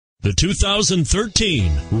The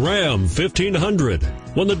 2013 Ram 1500.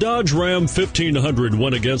 When the Dodge Ram 1500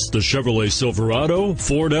 went against the Chevrolet Silverado,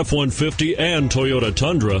 Ford F-150, and Toyota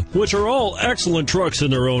Tundra, which are all excellent trucks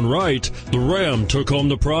in their own right, the Ram took home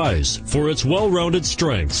the prize for its well-rounded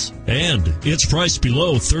strengths, and it's priced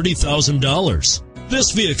below $30,000.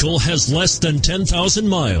 This vehicle has less than 10,000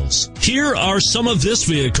 miles. Here are some of this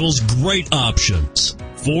vehicle's great options: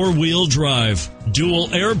 four-wheel drive, dual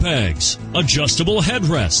airbags, adjustable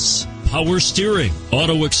headrests, power steering,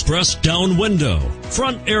 auto express down window,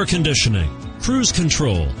 front air conditioning, cruise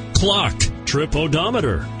control, clock, trip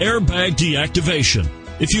odometer, airbag deactivation.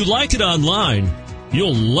 If you like it online,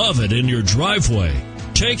 you'll love it in your driveway.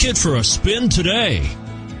 Take it for a spin today.